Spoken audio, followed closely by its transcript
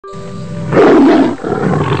A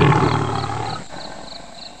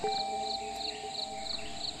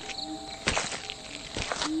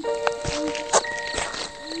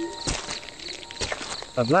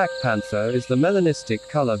black panther is the melanistic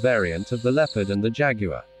color variant of the leopard and the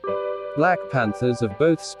jaguar. Black panthers of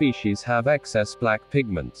both species have excess black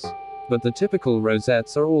pigments. But the typical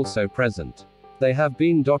rosettes are also present. They have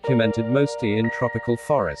been documented mostly in tropical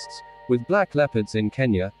forests, with black leopards in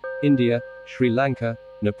Kenya, India, Sri Lanka,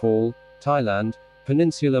 Nepal, Thailand,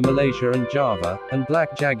 Peninsular Malaysia and Java, and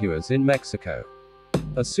black jaguars in Mexico.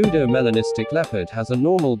 A pseudo-melanistic leopard has a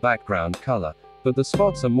normal background color, but the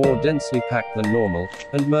spots are more densely packed than normal,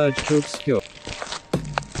 and merge to obscure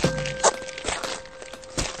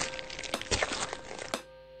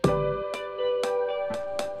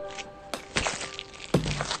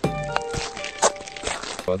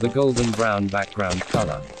the golden brown background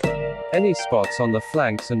color. Any spots on the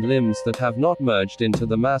flanks and limbs that have not merged into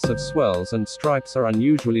the mass of swirls and stripes are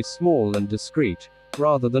unusually small and discrete,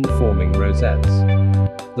 rather than forming rosettes.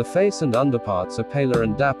 The face and underparts are paler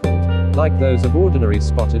and dappled, like those of ordinary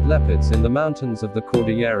spotted leopards in the mountains of the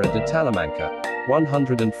Cordillera de Talamanca.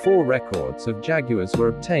 104 records of jaguars were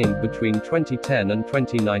obtained between 2010 and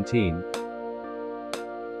 2019.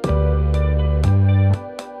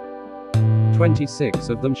 26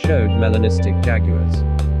 of them showed melanistic jaguars.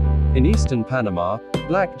 In eastern Panama,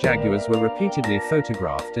 black jaguars were repeatedly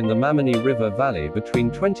photographed in the Mamani River Valley between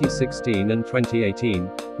 2016 and 2018,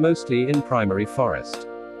 mostly in primary forest.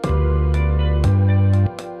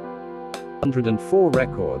 104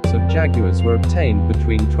 records of jaguars were obtained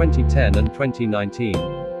between 2010 and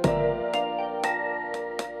 2019.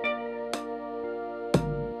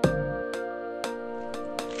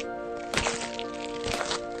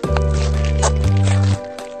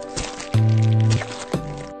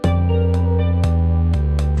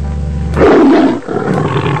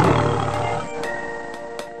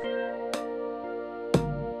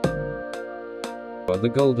 The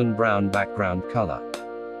golden brown background color.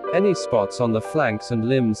 Any spots on the flanks and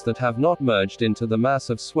limbs that have not merged into the mass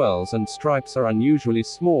of swirls and stripes are unusually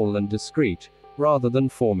small and discrete, rather than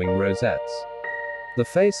forming rosettes. The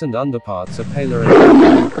face and underparts are paler and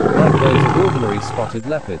dappled, like those of ordinary spotted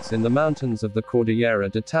leopards in the mountains of the Cordillera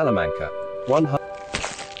de Talamanca. 100